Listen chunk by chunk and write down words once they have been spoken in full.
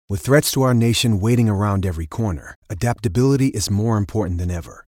With threats to our nation waiting around every corner, adaptability is more important than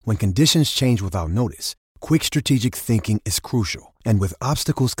ever. When conditions change without notice, quick strategic thinking is crucial. And with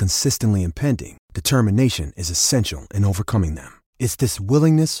obstacles consistently impending, determination is essential in overcoming them. It's this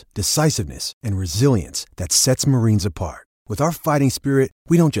willingness, decisiveness, and resilience that sets Marines apart. With our fighting spirit,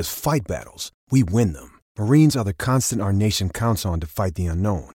 we don't just fight battles, we win them. Marines are the constant our nation counts on to fight the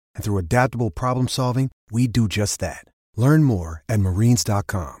unknown. And through adaptable problem solving, we do just that. Learn more at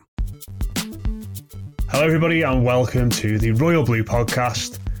marines.com. Hello everybody and welcome to the Royal Blue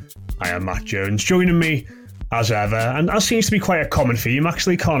Podcast. I am Matt Jones. Joining me as ever, and that seems to be quite a common theme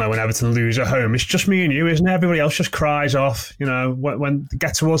actually, Connor, when Everton lose at home. It's just me and you, isn't it? Everybody else just cries off. You know, when they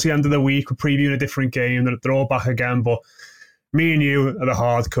get towards the end of the week, we're previewing a different game, they're all back again, but me and you are the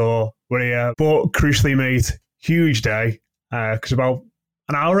hardcore. We're here. But crucially, mate, huge day, because about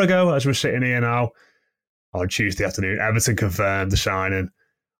an hour ago, as we're sitting here now, on Tuesday afternoon, Everton confirmed the signing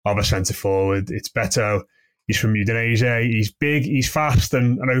of a centre-forward. It's Beto. He's from Udinese. He's big, he's fast,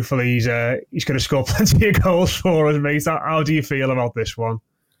 and hopefully he's going to score plenty of goals for us, mate. How do you feel about this one?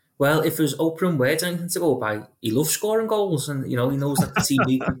 Well, if there's opening words anything to go by, he loves scoring goals, and he knows that the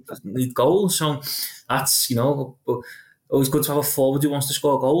team need goals. So that's always good to have a forward who wants to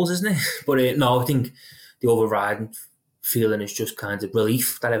score goals, isn't it? But no, I think the overriding feeling is just kind of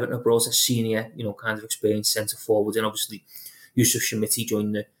relief that Everton have brought a senior, kind of experienced centre forward, and obviously Yusuf Shamiti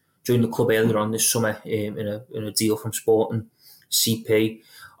joined the club earlier on this summer in a deal from Sporting CP.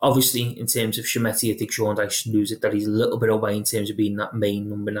 Obviously, in terms of Shamiti, I think Sean Dyche knows it that he's a little bit away in terms of being that main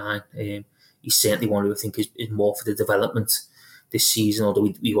number 9. He's certainly one who I think is more for the development this season,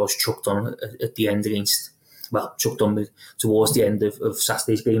 although he was chucked on at the end towards the end of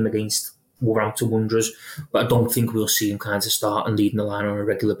Saturday's game against Wolverhampton Wanderers. But I don't think we'll see him kind of start and leading the line on a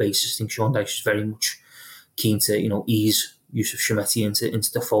regular basis. I think Sean Dyche is very much keen to ease Yusuf Shamiti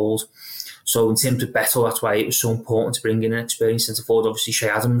into the fold. So in terms of Beto, that's why it was so important to bring in an experienced centre forward. Obviously, Shea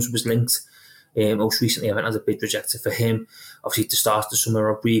Adams was linked. Most recently, I haven't had a bid rejected for him. Obviously, at the start of the summer,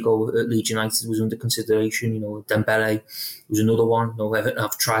 Rodrigo at Leeds United was under consideration. Dembele was another one. Everton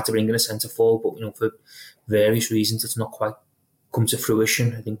have tried to bring in a centre forward, but for various reasons, it's not quite come to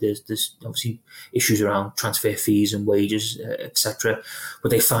fruition. I think there's obviously issues around transfer fees and wages, etc.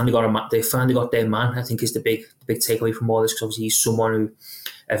 But they finally got their man. I think is the big takeaway from all this, because obviously he's someone who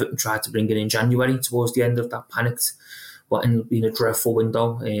Everton tried to bring in January towards the end of that panicked what ended up being a dreadful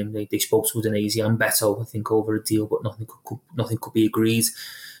window. They spoke to Udinese and Beto, I think, over a deal, but nothing could be agreed,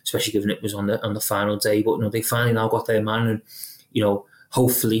 especially given it was on the final day. But they finally now got their man, and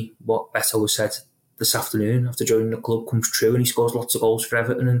hopefully what Beto has said this afternoon after joining the club comes true, and he scores lots of goals for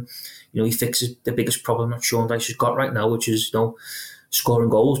Everton, and he fixes the biggest problem that Sean Dyche has got right now, which is scoring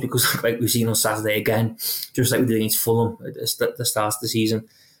goals, because like we've seen on Saturday again, just like we did against Fulham at the start of the season,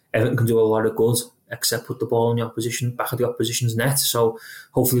 Everton can do a lot of good except put the ball in the back of the opposition's net. So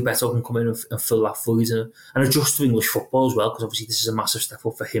hopefully Beto can come in and fill that void and adjust to English football as well, because obviously this is a massive step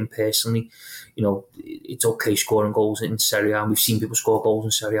up for him personally. It's okay scoring goals in Serie A, and we've seen people score goals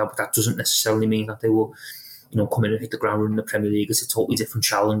in Serie A, but that doesn't necessarily mean that they will come in and hit the ground running in the Premier League. It's a totally different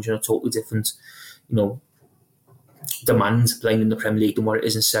challenge and a totally different demand playing in the Premier League than what it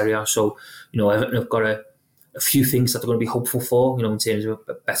is in Serie A. So Everton have got a few things that they're going to be hopeful for, in terms of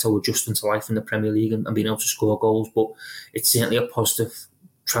a better adjustment to life in the Premier League and being able to score goals. But it's certainly a positive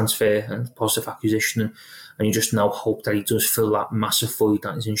transfer and positive acquisition, and you just now hope that he does fill that massive void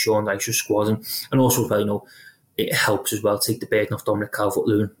that is in Sean Dyche's squad, and also as well, it helps as well take the burden off Dominic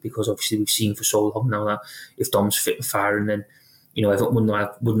Calvert-Lewin, because obviously we've seen for so long now that if Dom's fit and firing, then Everton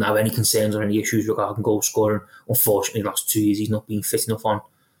wouldn't have any concerns or any issues regarding goal scoring. Unfortunately, the last 2 years he's not been fit enough on.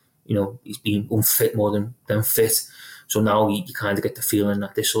 He's been unfit more than fit. So now you kind of get the feeling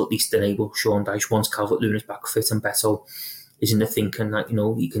that this will at least enable Sean Dyche, once Calvert-Lewin is back fit and Beto is in the thinking that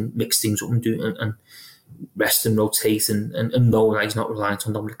he can mix things up and do and rest and rotate and know that he's not reliant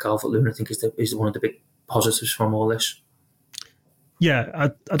on Dominic Calvert-Lewin. I think is one of the big positives from all this.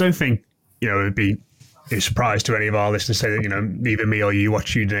 Yeah, I don't think it would be a surprise to any of our listeners to say that neither me or you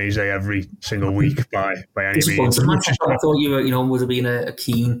watch Udinese every single week by any means. I thought you would have been a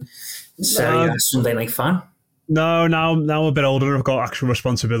keen Sunday night fan. No, now I'm a bit older. I've got actual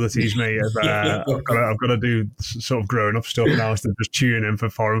responsibilities, mate. I've got to do sort of grown up stuff now instead of just tuning in for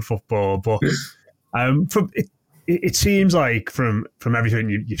foreign football. But it seems like from everything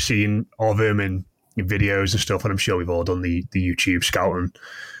you've seen of him in videos and stuff, and I'm sure we've all done the YouTube scouting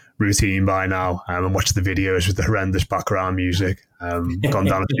routine by now, and watched the videos with the horrendous background music. Gone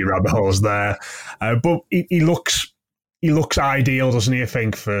down a few rabbit holes there, but he looks ideal, doesn't he? I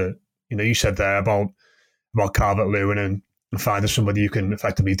think for you said there about Calvert-Lewin and and finding somebody who can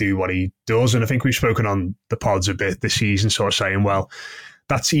effectively do what he does. And I think we've spoken on the pods a bit this season, sort of saying, well,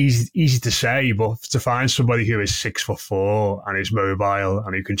 that's easy to say, but to find somebody who is 6'4" and is mobile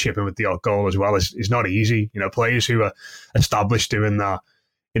and who can chip in with the odd goal as well is not easy. You know, players who are established doing that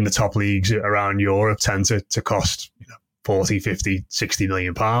in the top leagues around Europe tend to cost 40, 50, 60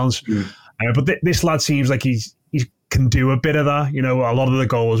 million pounds. But this lad seems like he can do a bit of that. You know, a lot of the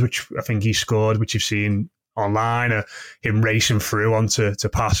goals which I think he scored, which you've seen online, are him racing through onto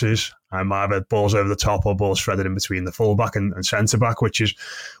passes, either balls over the top or balls threaded in between the fullback and centre back, which is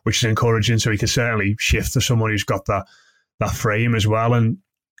encouraging. So he can certainly shift to someone who's got that frame as well. And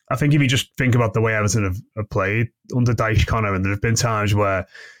I think if you just think about the way Everton have played under Dyche, Connor, and there have been times where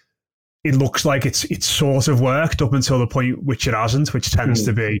it looks like it's sort of worked up until the point which it hasn't, which tends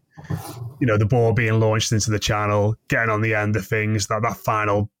to be, the ball being launched into the channel, getting on the end of things, that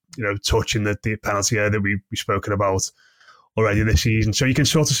final, touch in the penalty area that we've spoken about already this season. So you can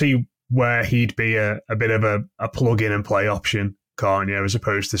sort of see where he'd be a bit of a plug-in and play option, can't you, as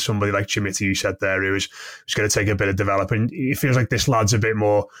opposed to somebody like Chimity, you said there, who's going to take a bit of development. It feels like this lad's a bit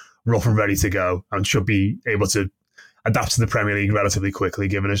more rough and ready to go and should be able to adapt to the Premier League relatively quickly,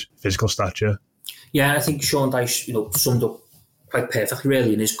 given his physical stature. Yeah, I think Sean Dyche, summed up quite perfectly,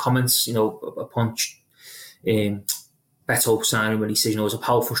 really, in his comments, upon Beto signing, when he says, he's a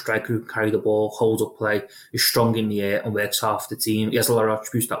powerful striker who can carry the ball, holds up play, is strong in the air and works half the team. He has a lot of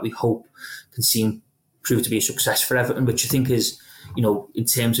attributes that we hope can prove to be a success for Everton, which I think is, in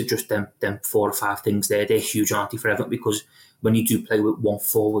terms of just them 4 or 5 things there, they're huge, aren't they, for Everton? Because when you do play with one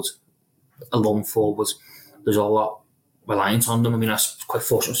forward, a lone forward, there's a lot reliant on them. I mean, I was quite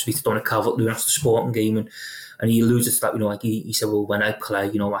fortunate to speak to Dominic Calvert-Lewin after the Sporting game, and he alluded to that, like he said, well, when I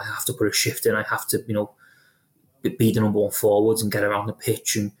play, I have to put a shift in, I have to, be the number one forwards and get around the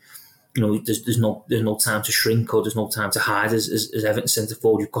pitch, and there's no time to shrink, or there's no time to hide as Everton centre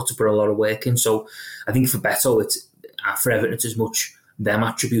forward. You've got to put a lot of work in. So I think for Beto, for Everton, it's as much them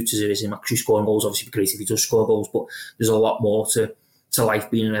attributes as it is him actually scoring goals. Obviously, it'd be great if he does score goals, but there's a lot more to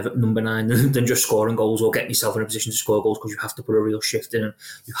life being an Everton number 9 than just scoring goals or getting yourself in a position to score goals, because you have to put a real shift in, and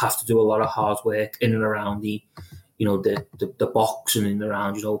you have to do a lot of hard work in and around the box and in and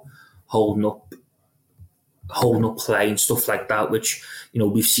around holding up play and stuff like that, which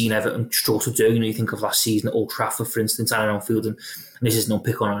we've seen Everton struggle to do. You think of last season at Old Trafford, for instance, Aaron Anfield, and this is no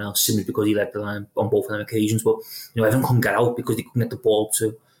pick on else simply because he led the line on both of them occasions, but Everton couldn't get out because they couldn't get the ball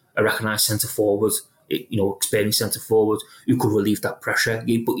to a recognised centre forward, experienced centre forward who could relieve that pressure.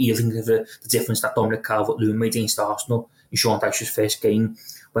 But you think of the difference that Dominic Calvert-Lewin made against Arsenal in Sean Dyche's first game,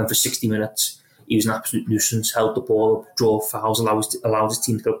 when for 60 minutes he was an absolute nuisance, held the ball up, draw fouls, allowed his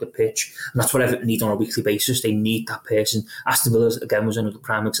team to go up the pitch. And that's what Everton need on a weekly basis. They need that person. Aston Villa, again, was another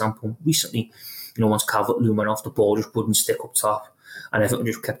prime example recently. Once Calvert-Lewin went off, the ball just wouldn't stick up top, and Everton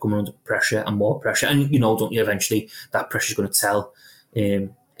just kept coming under pressure and more pressure. And, don't you, eventually that pressure's going to tell.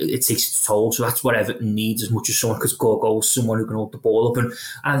 It takes its toll. So that's what Everton needs, as much as someone could score goals, someone who can hold the ball up.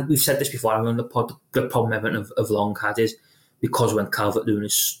 And we've said this before, I mean, the problem Everton have long had is, because when Calvert-Lewin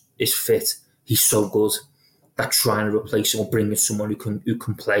is fit, he's so good that trying to replace him or bring in someone who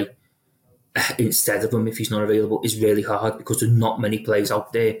can play instead of him if he's not available is really hard, because there's not many players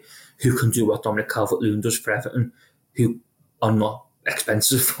out there who can do what Dominic Calvert-Lewin does for Everton, who are not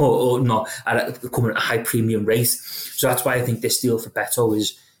expensive or not coming at a high premium rate. So that's why I think this deal for Beto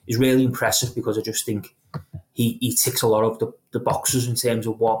is really impressive, because I just think he ticks a lot of the boxes in terms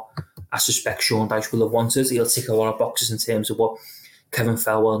of what I suspect Sean Dyche will have wanted. He'll tick a lot of boxes in terms of what Kevin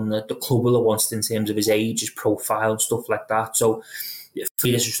Felwell and the club will have wanted in terms of his age, his profile, and stuff like that. So for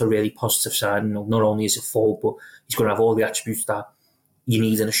me, it's just a really positive side. Not only is it full, but he's going to have all the attributes that you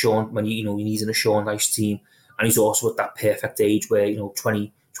need in a Sean Dyche team. And he's also at that perfect age where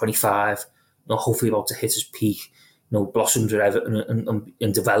 20, 25, hopefully about to hit his peak, blossoms with Everton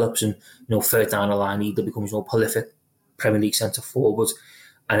and develops, and further down the line either becomes more prolific Premier League centre forward,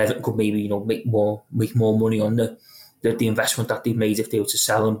 and Everton could maybe make more money on the investment that they've made if they were to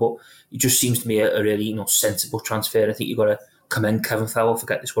sell him. But it just seems to me a really sensible transfer. I think you've got to commend Kevin Felwell for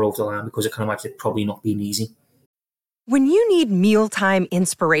getting this one over the line, because I can imagine it probably not being easy. When you need mealtime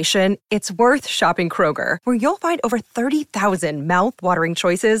inspiration, it's worth shopping Kroger, where you'll find over 30,000 mouth-watering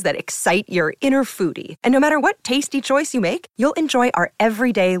choices that excite your inner foodie. And no matter what tasty choice you make, you'll enjoy our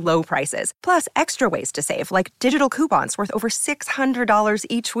everyday low prices, plus extra ways to save, like digital coupons worth over $600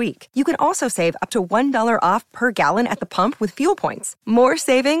 each week. You can also save up to $1 off per gallon at the pump with fuel points. More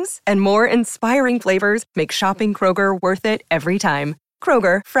savings and more inspiring flavors make shopping Kroger worth it every time.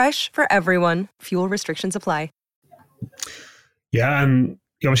 Kroger, fresh for everyone. Fuel restrictions apply. Yeah, and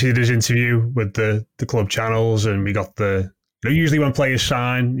obviously did his interview with the club channels, and we got the usually when players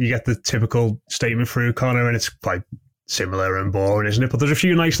sign, you get the typical statement through, Connor, and it's quite similar and boring, isn't it? But there's a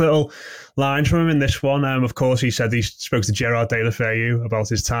few nice little lines from him in this one. Of course, he said he spoke to Gerard Deulofeu about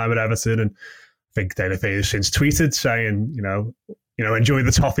his time at Everton, and I think Deulofeu has since tweeted saying, enjoy the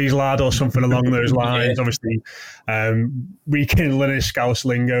toffees, lad, or something along those lines. Yeah. Obviously, rekindling his Scouse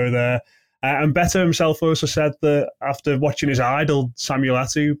lingo there. And Beto himself also said that after watching his idol, Samuel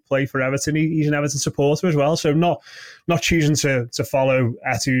Eto'o, play for Everton, he's an Everton supporter as well. So not choosing to follow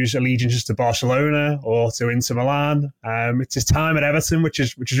Eto'o's allegiances to Barcelona or to Inter Milan. It's his time at Everton, which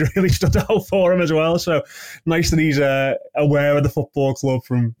has really stood out for him as well. So nice that he's aware of the football club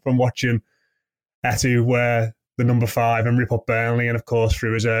from watching Eto'o wear the number 5 and rip up Burnley, and of course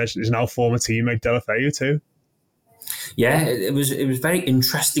through his now former teammate Deulofeu too. Yeah, it was very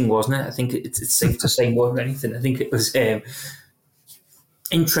interesting, wasn't it? I think it's safe to say more than anything. I think it was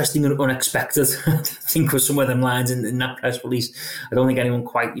interesting and unexpected. I think with some of them lines in that press release, I don't think anyone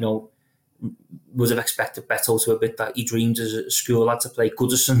quite, would have expected Beto to admit that he dreamed as a school lad to play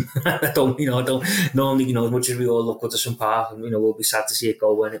Goodison. I don't normally, as much as we all love Goodison Park, and we'll be sad to see it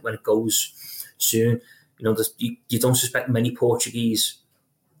go when it goes soon. You don't suspect many Portuguese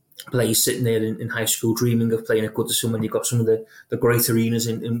players sitting there in high school dreaming of playing at Goodison when you've got some of the great arenas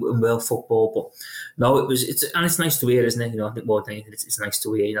in world football. But no, it's nice to hear, isn't it? I think more than anything, it's nice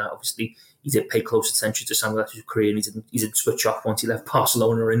to hear. Obviously, he did pay close attention to Samuel Eto'o's career, and he didn't switch off once he left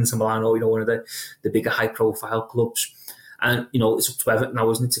Barcelona or Inter Milan or one of the bigger high profile clubs. And it's up to Everton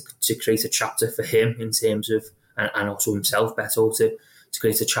now, isn't it, to create a chapter for him in terms of, and also himself, Beto, to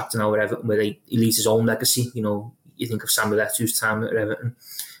create a chapter now at Everton where he leaves his own legacy. You think of Samuel Eto'o's time at Everton.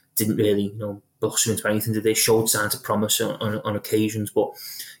 Didn't really, blossom into anything. Did they? Showed signs of promise on occasions, but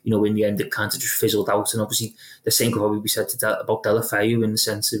in the end, it kind of just fizzled out. And obviously, the same could probably be said about Deulofeu in the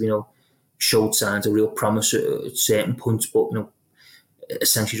sense of showed signs of real promise at certain points, but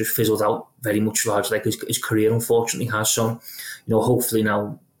essentially just fizzled out very much largely like his career unfortunately has. So hopefully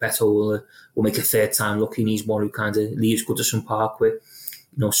now Beto will make a third time lucky, and he's one who kind of leaves Goodison Park with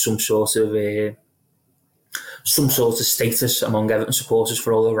some sort of status among Everton supporters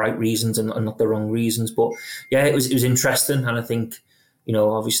for all the right reasons and not the wrong reasons. But yeah, it was interesting, and I think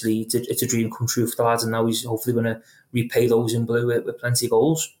obviously it's a dream come true for the lads, and now he's hopefully going to repay those in blue with plenty of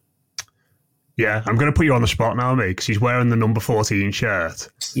goals. Yeah, I'm going to put you on the spot now, mate, because he's wearing the number 14 shirt.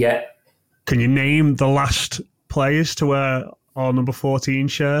 Yeah. Can you name the last players to wear our number 14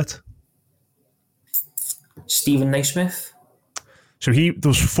 shirt? Stephen Naismith. So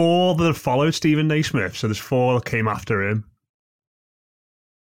there's 4 that have followed Stephen Naismith, so there's 4 that came after him.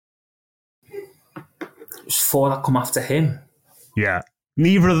 There's 4 that come after him? Yeah.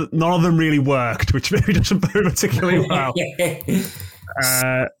 None of them really worked, which maybe doesn't bode particularly well.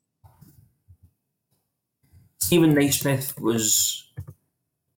 Stephen Naismith was...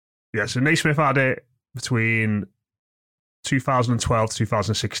 Yeah, so Naismith had it between 2012 to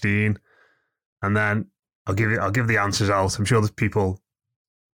 2016, and then I'll give the answers out. I'm sure there's people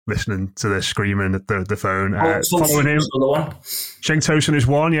listening to this screaming at the phone. Following him, Cenk Tosun is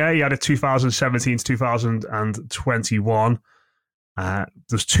one. Yeah, he had it 2017 to 2021.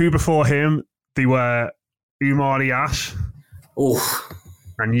 There's 2 before him. They were Umar Ias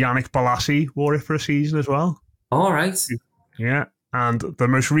and Yannick Bolasie wore it for a season as well. All right. Yeah, and the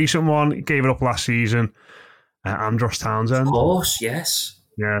most recent one gave it up last season. Andros Townsend. Of course, yes.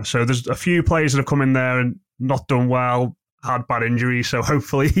 Yeah, so there's a few players that have come in there and not done well, had bad injuries, so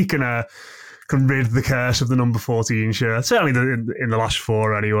hopefully he can rid the curse of the number 14 shirt. Certainly in the last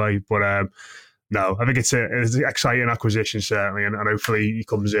 4 anyway, but no, I think it's an exciting acquisition, certainly, and hopefully he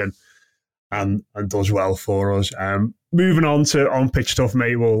comes in and does well for us. Moving on to on-pitch stuff,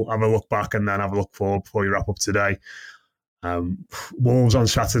 mate, we'll have a look back and then have a look forward before we wrap up today. Wolves on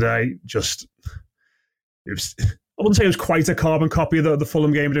Saturday, I wouldn't say it was quite a carbon copy of the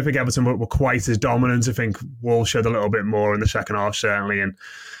Fulham game. I don't think Everton were quite as dominant. I think Wolves showed a little bit more in the second half, certainly,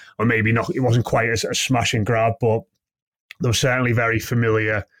 or maybe not. It wasn't quite a smash and grab, but there were certainly very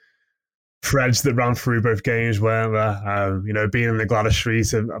familiar threads that ran through both games, weren't there? Being in the Gladys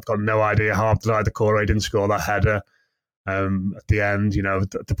Street, I've got no idea how Abdoulaye Doucouré didn't score that header at the end.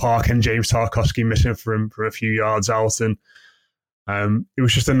 The park and James Tarkowski missing from a few yards out, and it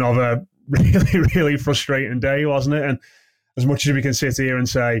was just another really, really frustrating day, wasn't it? And as much as we can sit here and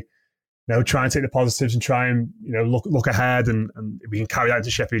say, try and take the positives and try and look ahead, and we can carry that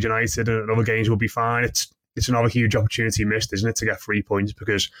into Sheffield United and other games will be fine. It's another huge opportunity missed, isn't it, to get 3 points?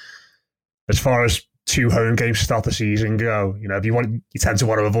 Because as far as 2 home games to start the season go, if you tend to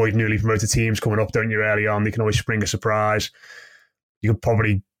want to avoid newly promoted teams coming up, don't you? Early on, they can always spring a surprise. You could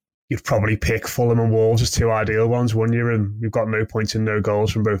probably you'd probably pick Fulham and Wolves as two ideal ones, wouldn't you? And we've got no points and no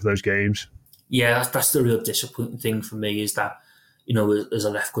goals from both of those games. Yeah, that's the real disappointing thing for me, is that, as I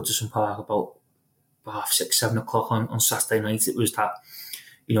left Goodison Park about 6, 7 o'clock on Saturday night, it was that,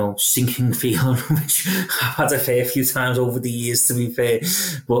 sinking feeling, which I've had a fair few times over the years, to be fair.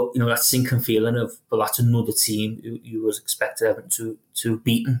 But, that sinking feeling of, well, that's another team who you was expected Everton to have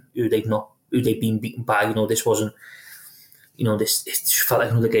beaten, who they've been beaten by. This wasn't, this, it just felt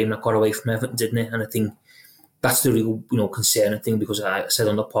like another game that got away from Everton, didn't it? And I think that's the real, concerning thing, because I said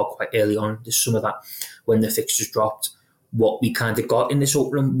on the pod quite early on this summer that when the fixtures dropped, what we kind of got in this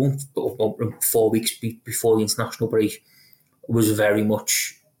opening month, or 4 weeks before the international break, was very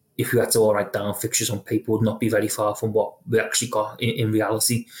much, if we had to all write down fixtures on paper, would not be very far from what we actually got in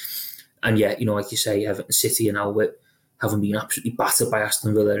reality. And yeah, like you say, Everton City and Albert having been absolutely battered by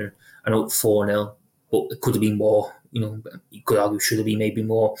Aston Villa and out 4-0, but it could have been more. You could argue should have been maybe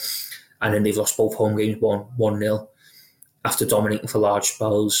more. And then they've lost both home games 1-0 after dominating for large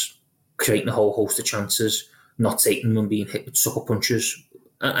spells, creating a whole host of chances, not taking them and being hit with sucker punches.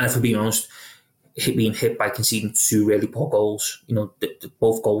 And if we're being honest, being hit by conceding 2 really poor goals.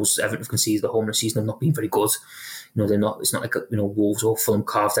 Both goals Everton have conceded the home this season have not been very good. They're not. It's not like Wolves or Fulham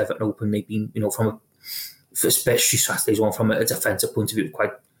carved Everton open. They've been especially Saturday's one from a defensive point of view,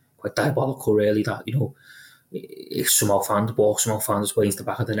 quite diabolical, really. That it somehow found the ball, somehow found its way into the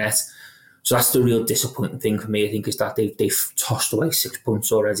back of the net. So that's the real disappointing thing for me, I think, is that they've tossed away 6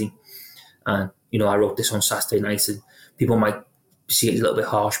 points already. And I wrote this on Saturday night, and people might see it a little bit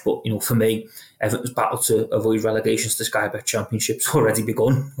harsh, but for me, Everton's battle to avoid relegations to Sky Bet Championship's already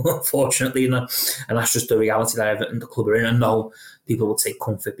begun, unfortunately, and that's just the reality that Everton, the club, are in. And now people will take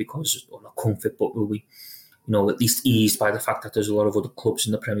comfort because, or not comfort, but will be, at least eased by the fact that there's a lot of other clubs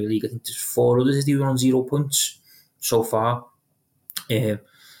in the Premier League. I think there's 4 others who are on 0 points so far.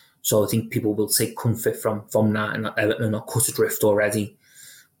 So I think people will take comfort from that, and that Everton are not cut adrift already.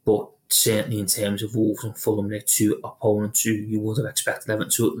 But certainly in terms of Wolves and Fulham, they're 2 opponents who you would have expected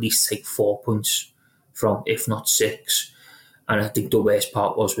Everton to at least take 4 points from, if not 6. And I think the worst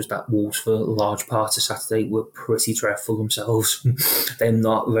part was that Wolves, for large parts of Saturday, were pretty dreadful themselves. They're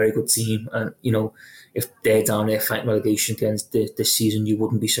not a very good team. And, if they're down there fighting relegation against this season, you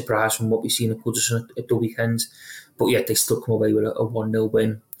wouldn't be surprised from what we've seen at Goodison at the weekend. But yet they still come away with a 1-0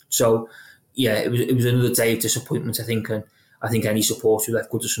 win. So, yeah, it was another day of disappointment, I think. And I think any supporter who left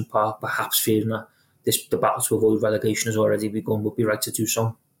Goodison Park perhaps fearing that the battle to avoid relegation has already begun would be right to do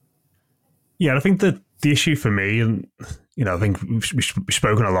so. Yeah, I think that the issue for me, and I think we've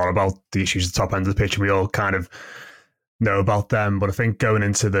spoken a lot about the issues at the top end of the pitch, and we all kind of know about them. But I think going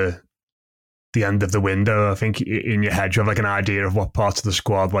into the end of the window, I think in your head you have like an idea of what parts of the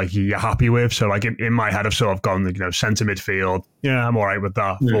squad like you're happy with. So like in my head I've sort of gone, centre midfield, yeah, I'm all right with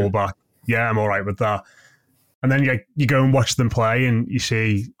that. Fullback, yeah, I'm all right with that. And then you go and watch them play, and you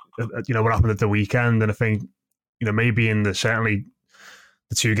see, what happened at the weekend. And I think, maybe in certainly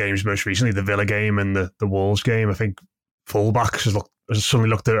the 2 games most recently, the Villa game and the Wolves game, I think fullbacks has suddenly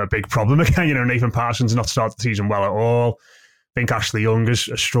looked at a big problem again. Nathan Parsons not started the season well at all. I think Ashley Young has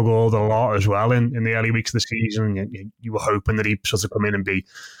struggled a lot as well in the early weeks of the season. You were hoping that he'd sort of come in and be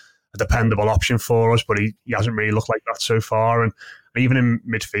a dependable option for us, but he hasn't really looked like that so far. And even in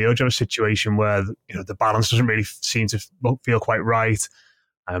midfield, you have a situation where the balance doesn't really seem to feel quite right.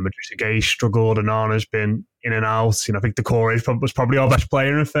 Idrissa Gueye struggled, and Onana's been in and out. I think Decore was probably our best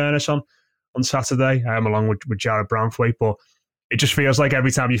player, in fairness, on Saturday, along with Jared Branthwaite. But it just feels like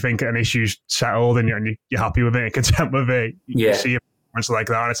every time you think an issue's settled and you're happy with it and content with it, you see a performance like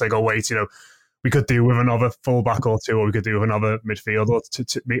that, and it's like, oh wait, we could do with another fullback or 2, or we could do with another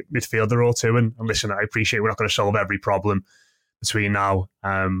midfielder or 2. And listen, I appreciate we're not going to solve every problem between now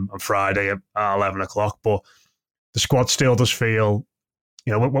and Friday at 11 o'clock, but the squad still does feel,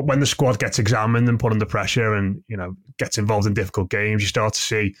 when the squad gets examined and put under pressure and, gets involved in difficult games, you start to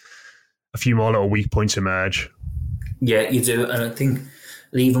see a few more little weak points emerge. Yeah, you do. And I think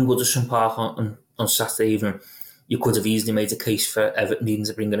leaving Goodison Park on Saturday evening, you could have easily made a case for Everton needing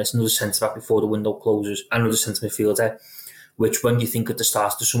to bring in another centre-back before the window closes, and another centre midfielder, which when you think at the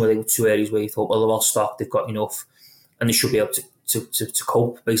start of the summer, they were 2 areas where you thought, well, they're well stocked, they've got enough, and they should be able to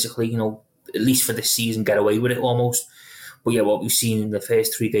cope, basically, at least for this season, get away with it almost. But yeah, what we've seen in the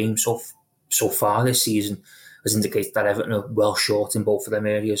first 3 games so far this season has indicated that Everton are well short in both of them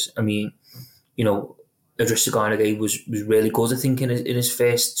areas. I mean, Idrissa Gueye was really good, I think, in his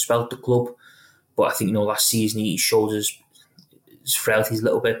first spell at the club. But I think, last season he showed his frailties a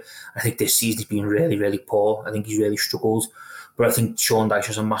little bit. I think this season he's been really, really poor. I think he's really struggled. But I think Sean Dyche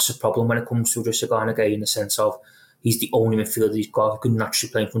has a massive problem when it comes to Idrissa Gueye in the sense of he's the only midfielder he's got who can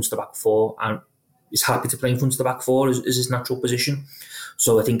naturally play in front of the back four, and is happy to play in front of the back four is his natural position.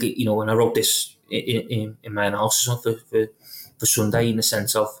 So I think, when I wrote this in my analysis for Sunday, in the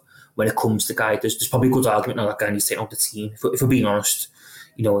sense of when it comes to guy, there's probably a good argument now that guy needs to take out the team. If we're being honest,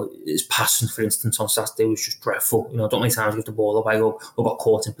 his passing, for instance, on Saturday was just dreadful. I don't know how many times he gave the ball away or got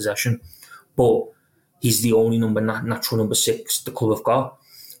caught in possession. But he's the only natural number 6 the club have got.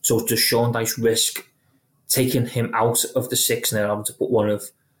 So does Sean Dyche risk taking him out of the 6 and then having to put one of,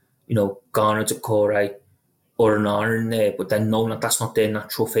 Garner, Decore, or Onana in there, but then knowing that that's not their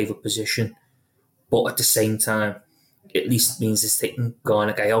natural favourite position? But at the same time, it at least means it's taking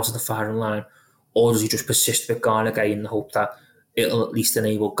Garner Gay out of the firing line, or does he just persist with Garner Gay in the hope that it'll at least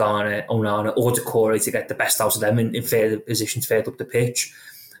enable Garner, Onana, or Decore to get the best out of them in fair positions further up the pitch?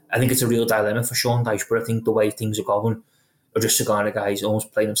 I think it's a real dilemma for Sean Dyche, but I think the way things are going, or just Garner Guy's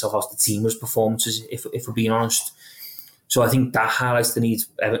almost playing himself out of the team's performances, if we're being honest. So I think that highlights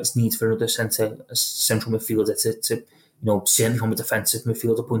Everton's need for another central midfielder to certainly from a defensive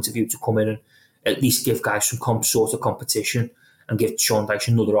midfielder point of view, to come in and at least give guys some sort of competition and give Sean Dyche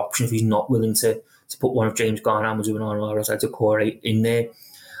another option if he's not willing to put one of James Garner, Amadou Onana, or Decore in there.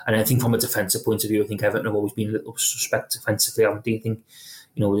 And I think from a defensive point of view, I think Everton have always been a little suspect defensively. I think,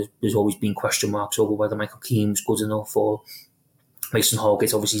 there's always been question marks over whether Michael Keane's good enough, or Mason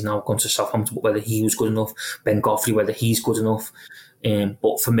Holgate, obviously he's now gone to Southampton, but whether he was good enough, Ben Godfrey, whether he's good enough.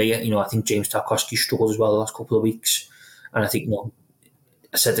 But for me, I think James Tarkowski struggled as well the last couple of weeks. And I think,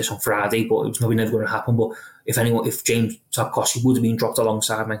 I said this on Friday, but it was maybe never going to happen. But if James Tarkowski would have been dropped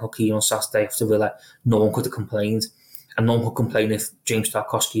alongside Michael Keane on Saturday after Villa, no one could have complained. And no one could complain if James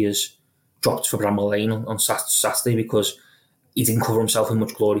Tarkowski is dropped for Bramall Lane on Saturday, because he didn't cover himself in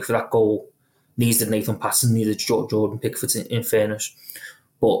much glory for that goal. Neither did Nathan Patton, neither did Jordan Pickford, in fairness.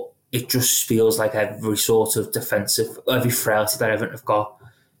 But it just feels like every sort of defensive, every frailty that Everton have got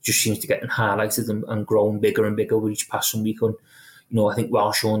just seems to get highlighted and grown bigger and bigger with each passing week. And, I think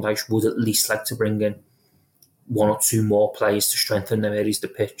while Sean Dyche would at least like to bring in one or two more players to strengthen them areas of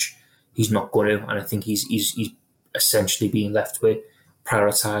the pitch, he's not going to. And I think he's essentially being left with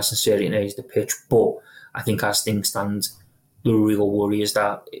prioritising certain areas of the pitch. But I think as things stand, the real worry is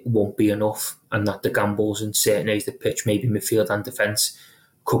that it won't be enough, and that the gambles in certain areas of the pitch, maybe midfield and defence,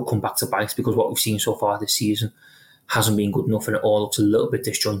 could come back to bite, because what we've seen so far this season hasn't been good enough, and it all looks a little bit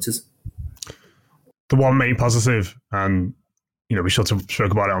disjointed. The one main positive, and we sort of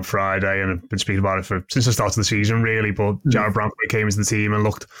spoke about it on Friday and have been speaking about it since the start of the season, really, but Jared Branthwaite came into the team and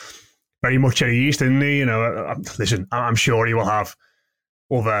looked very much at ease, didn't he? Listen, I'm sure he will have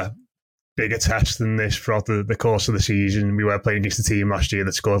other bigger tests than this throughout the course of the season. We were playing against a team last year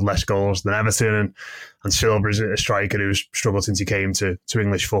that scored less goals than Everton, and Silva is a striker who's struggled since he came to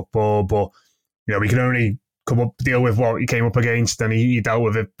English football. But we can only deal with what he came up against, and he dealt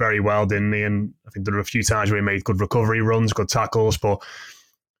with it very well, didn't he? And I think there were a few times where he made good recovery runs, good tackles. But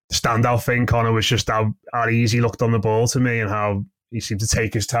the standout thing, Connor, was just how easy he looked on the ball to me, and how he seemed to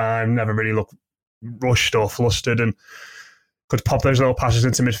take his time, never really looked rushed or flustered, and could pop those little passes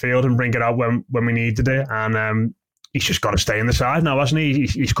into midfield and bring it out when we needed it. And he's just got to stay in the side now, hasn't he?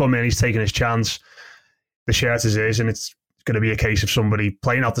 He's come in, he's taken his chance. The shirt is his, and it's going to be a case of somebody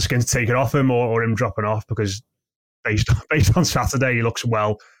playing out the skin to take it off him, or him dropping off, because based on Saturday, he looks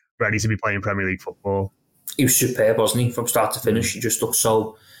well ready to be playing Premier League football. He was superb, wasn't he? From start to finish, he just looked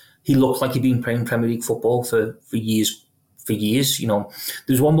he looked like he'd been playing Premier League football for years.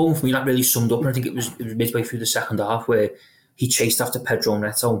 There's one moment for me that really summed up, and I think it was midway through the second half, where he chased after Pedro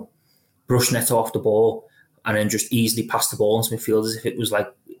Neto, brushed Neto off the ball, and then just easily passed the ball into midfield as if it was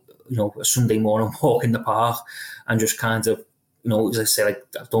like, a Sunday morning walk in the park, and just kind of, as I say, like,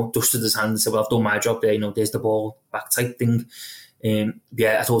 dusted his hands and said, well, I've done my job there, there's the ball back type thing. I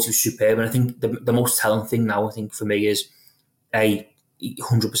thought he was superb. And I think the most telling thing now, I think, for me is, he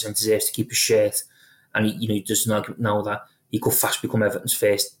 100% deserves to keep his shirt. And, he does an argument now that he could fast become Everton's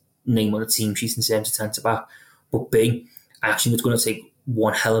first name on the team sheet in terms of centre-back. But B, I actually think it's going to take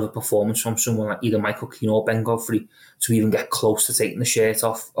one hell of a performance from someone like either Michael Keane or Ben Godfrey to even get close to taking the shirt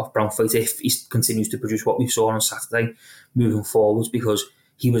off Branthwaite if he continues to produce what we saw on Saturday moving forwards, because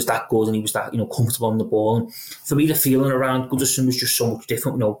he was that good and he was that comfortable on the ball. And for me, the feeling around Goodison was just so much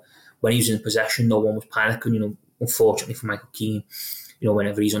different. When he was in possession, no one was panicking. Unfortunately for Michael Keane,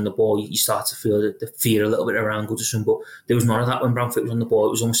 whenever he's on the ball, you start to feel the fear a little bit around Goodison. But there was none of that when Branthwaite was on the ball.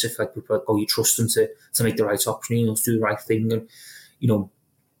 It was almost as if like people were like, you trust him to make the right option, to do the right thing. And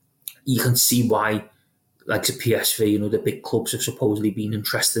you can see why, like the PSV, the big clubs have supposedly been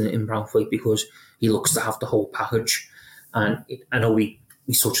interested in Branthwaite, because he looks to have the whole package. And I know we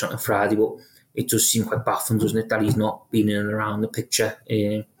touched on it on Friday, but it does seem quite baffling, doesn't it, that he's not been in and around the picture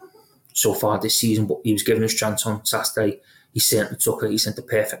so far this season. But he was given his chance on Saturday. He certainly took it. He sent the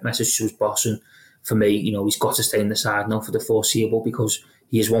perfect message to his boss, and for me, he's got to stay in the side now for the foreseeable, because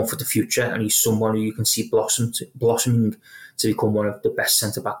he is one for the future, and he's someone who you can see blossoming to become one of the best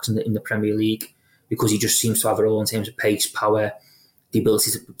centre backs in the Premier League, because he just seems to have it all in terms of pace, power, the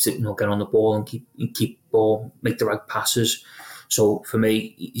ability to get on the ball and keep ball, make the right passes. So for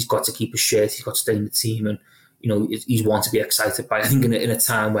me, he's got to keep his shirt. He's got to stay in the team, and he's one to be excited by. I think in a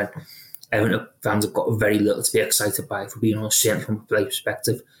time when Everton fans have got very little to be excited by, for being honest, certainly from a play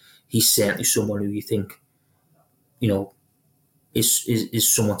perspective, he's certainly someone who you think,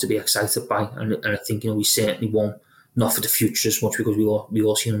 is someone to be excited by, and I think we certainly won't, not for the future as much, because we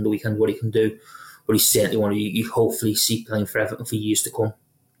all seen on the weekend what he can do, but he's certainly one who you hopefully see playing for Everton for years to come.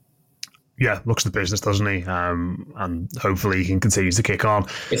 Yeah, looks the business, doesn't he? And hopefully he can continue to kick on.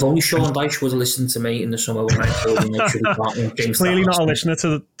 If only Sean Dyche would have listened to me in the summer when I told him make sure he can't. He's clearly not a listener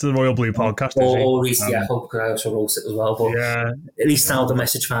to the Royal Blue podcast, is he? Or he's, I hope I also wrote it as well. But at least now the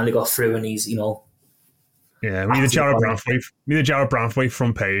message finally got through, and he's, Yeah, we need a Jarrod Branthwaite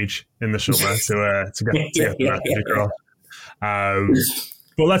front page in the summer to get the message across.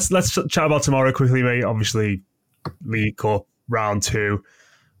 But let's chat about tomorrow quickly, mate. Obviously, League Cup round 2.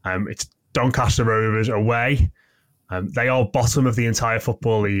 It's Doncaster Rovers away. They are bottom of the entire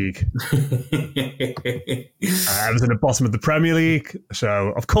Football League. Everton at bottom of the Premier League.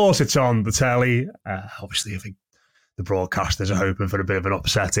 So, of course, it's on the telly. Obviously, I think the broadcasters are hoping for a bit of an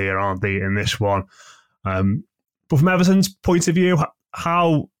upset here, aren't they, in this one? But from Everton's point of view,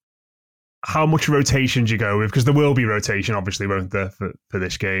 how much rotation do you go with? Because there will be rotation, obviously, won't there, for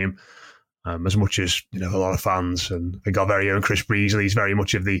this game? As much as a lot of fans, and I think our very own Chris Breesley is very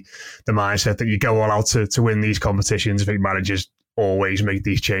much of the mindset that you go all out to win these competitions. I think managers always make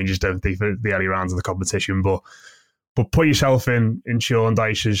these changes, don't they, for the early rounds of the competition. But put yourself in Sean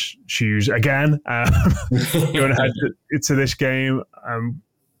Dyche's shoes again. Going ahead to this game,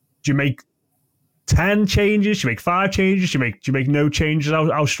 do you make 10 changes? Do you make 5 changes? Do you make no changes?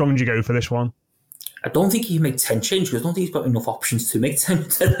 How strong do you go for this one? I don't think he can make 10 changes, because I don't think he's got enough options to make 10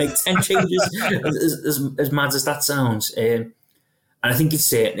 changes, as mad as that sounds. And I think in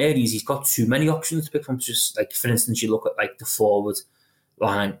certain areas he's got too many options to pick from. Just like, for instance, you look at like the forward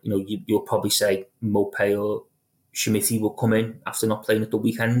line, you'll probably say Mopé or Schmidt will come in after not playing at the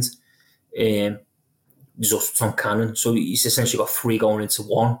weekend. There's also Tom Cannon, so he's essentially got 3 going into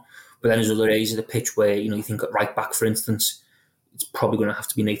 1. But then there's other areas of the pitch where, you think at right back, for instance, it's probably going to have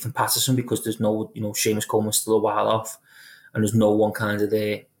to be Nathan Patterson, because there's no, Seamus Coleman's still a while off, and there's no one kind of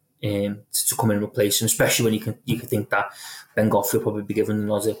there to come in and replace him, especially when you can think that Ben Godfrey will probably be given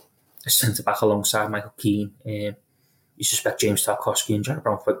another centre-back alongside Michael Keane. You suspect James Tarkowski and Jarrod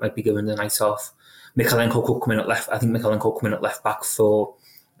Branthwaite might be given the night off. Mikalenko could come in at left. I think Mikalenko will come in at left back for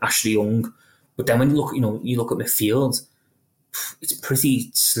Ashley Young. But then when you look at midfield, it's pretty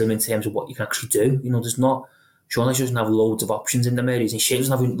slim in terms of what you can actually do. There's not... Sean Dyche doesn't have loads of options in them areas. And Shane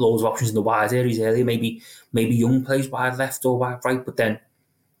doesn't have loads of options in the wide areas earlier. Maybe Young plays wide left or wide right, but then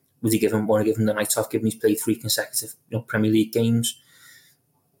would he want to give him the night off, given he's played 3 consecutive Premier League games?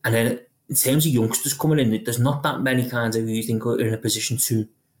 And then in terms of youngsters coming in, there's not that many kinds of who you think are in a position to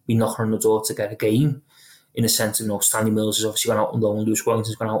be knocking on the door to get a game. In a sense of, Stanley Mills has obviously gone out on loan, Lewis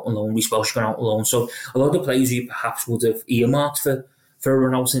Wellington's gone out on loan, Reece Welsh has gone out on loan. So a lot of the players you perhaps would have earmarked for a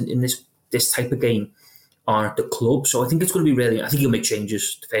run out in this type of game are at the club. So I think it's going to be really... I think he'll make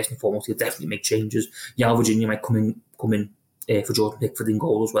changes, first and foremost. He'll definitely make changes. Yal Virginia might come in for Jordan Pickford in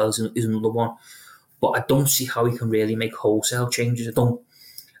goal as well, is another one. But I don't see how he can really make wholesale changes. I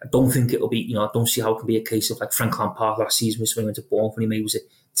don't think it'll be... I don't see how it can be a case of like Frank Lampard last season when he went to Bournemouth, when he made, was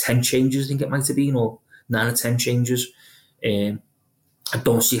it 10 changes, I think it might have been, or 9 or 10 changes. I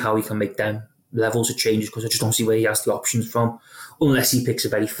don't see how he can make them levels of changes, because I just don't see where he has the options from, unless he picks a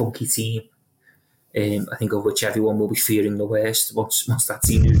very funky team. I think of which everyone will be fearing the worst once that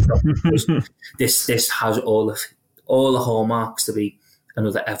team is dropped. This has all the hallmarks to be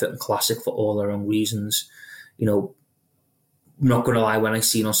another Everton classic for all the wrong reasons. I'm not going to lie, when I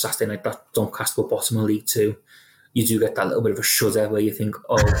seen on Saturday night that Doncaster were bottom of League 2, you do get that little bit of a shudder where you think,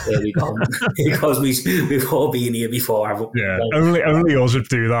 oh, there we go. Because we've all been here before, haven't we? Yeah, only us would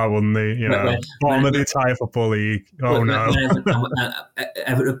do that, wouldn't they? Bottom of the entire Football League. Oh, no.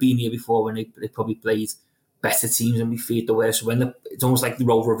 Everton have been here before when they probably played better teams and we feared the worst. So it's almost like the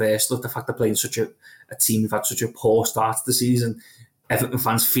role reversed. Look, the fact they're playing such a team who've had such a poor start to the season, Everton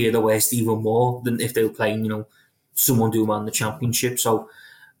fans fear the worst even more than if they were playing, someone doing well in the Championship. So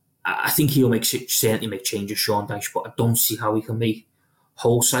I think he'll certainly make changes, Sean Dyche, but I don't see how he can make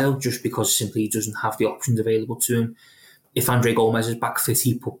wholesale, just because simply he doesn't have the options available to him. If Andre Gomez is back fit,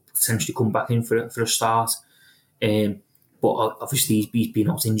 he could potentially come back in for a start. But obviously he's been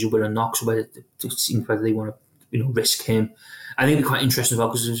out injured with a knock, so whether they want to risk him. I think it'd be quite interesting as well,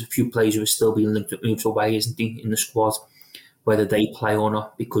 because there's a few players who are still being linked up moves away, isn't he, in the squad, whether they play or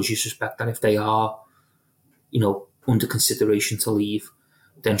not, because you suspect that if they are, under consideration to leave,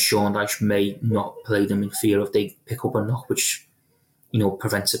 then Sean Dyche may not play them in fear of they pick up a knock, which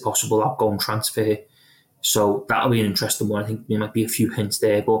prevents a possible outgoing transfer. So that'll be an interesting one. I think there might be a few hints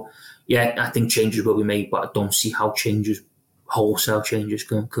there, but yeah, I think changes will be made, but I don't see how wholesale changes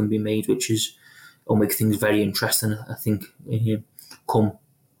can be made, which will make things very interesting, I think, come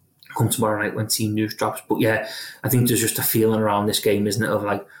tomorrow night when team news drops. But yeah, I think there's just a feeling around this game, isn't it, of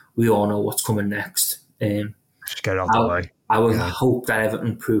like, we all know what's coming next. Just get it out the way. I would hope that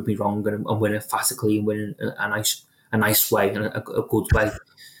Everton prove me wrong and win emphatically and win in a nice way and a good way.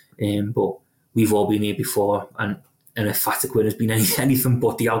 But we've all been here before, and an emphatic win has been anything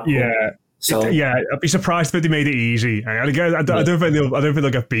but the outcome. Yeah. So I'd be surprised if they made it easy. I don't think they'll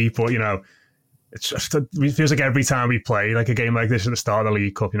get beat, but it's just it feels like every time we play like a game like this at the start of the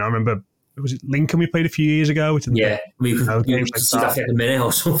League Cup. I remember, was it Lincoln we played a few years ago? We see that in a minute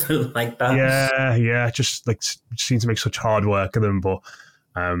or something like that. Yeah, just like seem to make such hard work of them. But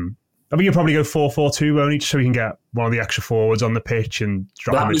I think you'll probably go 4-4-2 only, just so we can get one of the extra forwards on the pitch and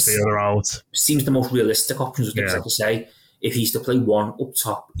drop the midfielder out. Seems the most realistic option, as I say. If he's to play one up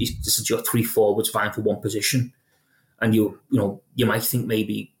top, he's got 3 forwards vying for one position, and you might think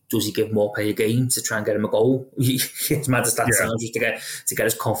maybe, does he give more pay a game to try and get him a goal? It's mad as that sounds, just to get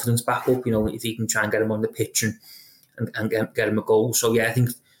his confidence back up. If he can try and get him on the pitch and get him a goal. So yeah, I think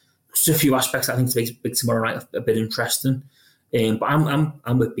there's a few aspects I think to make big tomorrow night a bit interesting. But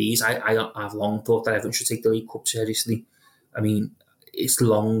I'm with Bees. I've long thought that Everton should take the League Cup seriously. I mean, it's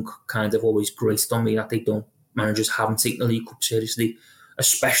long kind of always graced on me that managers haven't taken the League Cup seriously,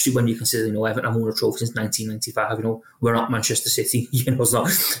 especially when you consider, Everton have won a trophy since 1995. We're not Manchester City. It's not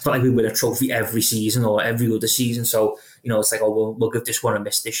like we win a trophy every season or every other season. So, it's like, oh, we'll give this one a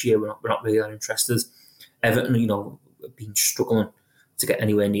miss this year. We're not really that interested. Everton, have been struggling to get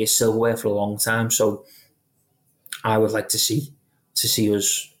anywhere near silverware for a long time. So I would like to see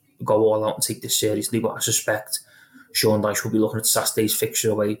us go all out and take this seriously. But I suspect Sean Dyche will be looking at Saturday's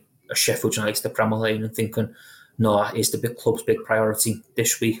fixture away at Sheffield United, the Premier League, and thinking, no, that is the big club's big priority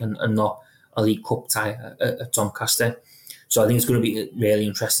this week, and not a League Cup tie at Doncaster. So I think it's going to be really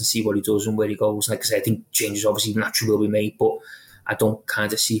interesting to see what he does and where he goes. Like I say, I think changes obviously naturally will be made, but I don't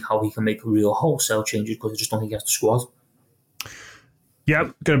kind of see how he can make real wholesale changes, because I just don't think he has the squad. Yeah,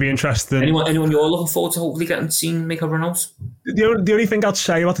 going to be interesting. Anyone you're looking forward to hopefully seen make a run out? The only thing I'd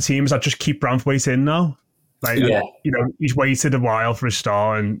say about the team is I'd just keep Branthwaite in now. He's waited a while for his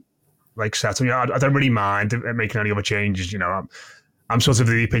start and settle. I don't really mind making any other changes. I'm sort of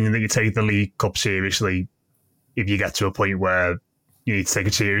the opinion that you take the League Cup seriously if you get to a point where you need to take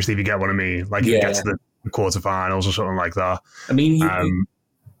it seriously, if you get what I mean. If you get to the quarterfinals or something like that. I mean,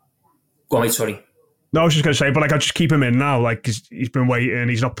 go on, mate, sorry. No, I was just going to say, but I'd just keep him in now. He's been waiting.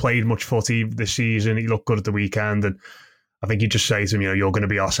 He's not played much footy this season. He looked good at the weekend, and I think you just say to him, you're going to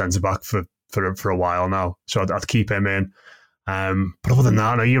be our centre back for a while now. So I'd keep him in. But other than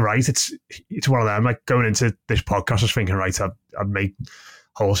that, no, you're right. It's one of them. Going into this podcast, I was thinking, right, I'd make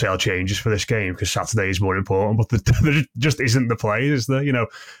wholesale changes for this game because Saturday is more important. But there just isn't the play, is there?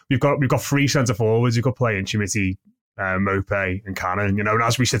 We've got 3 centre forwards who could play in Chimiti, Mope and Cannon. And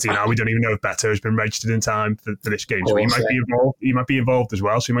as we sit here now, we don't even know if Beto has been registered in time for this game. So he might be involved. He might be involved as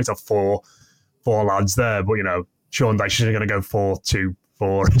well. So you might have 4 lads there. But Sean Dyche is going to go 4-2-4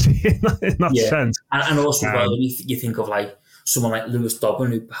 in that sense. And also, you think of someone like Lewis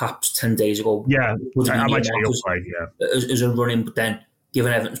Dobbin, who perhaps 10 days ago I might play, as a run-in, but then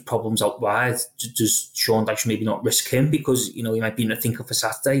given Everton's problems out wide, does Sean Dyche maybe not risk him because he might be in a thinker for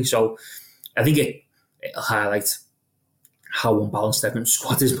Saturday? So I think it'll highlight how unbalanced Everton's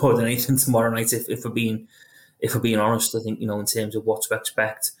squad is more than anything tomorrow night. If we're being honest, I think in terms of what to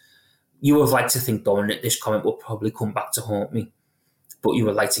expect, you would like to think, Dominic, this comment will probably come back to haunt me. But you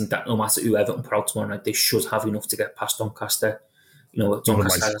would like to think that no matter who Everton put out tomorrow night, they should have enough to get past Doncaster.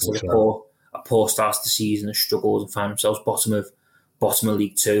 Doncaster has a poor start to the season, has struggled and found themselves bottom of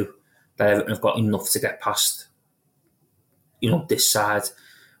League Two. That Everton have got enough to get past, this side.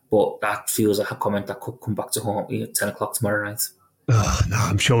 But that feels like a comment that could come back to haunt me at 10 o'clock tomorrow night. No,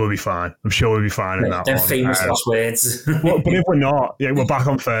 I'm sure we'll be fine. I'm sure we'll be fine in that They're one. famous last words. But if we're not, we're back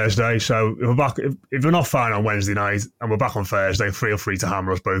on Thursday. So if we're not fine on Wednesday night and we're back on Thursday, feel free to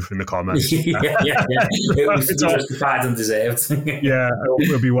hammer us both in the comments. yeah. It was justified and deserved. Yeah,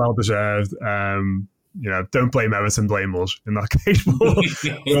 it'll be well deserved. Don't blame Everton, blame us in that case.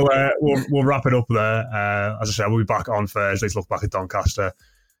 We'll wrap it up there. As I said, we'll be back on Thursday to look back at Doncaster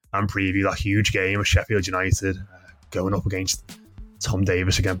and preview that huge game of Sheffield United going up against Tom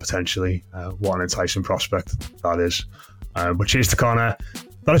Davis again, potentially. What an enticing prospect that is. But cheers to Connor.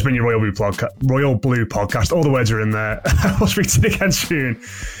 That has been your Royal Blue podcast. All the words are in there. We'll speak to you again soon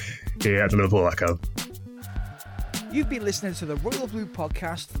here at the Liverpool Echo. You've been listening to the Royal Blue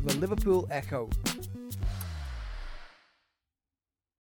podcast from the Liverpool Echo.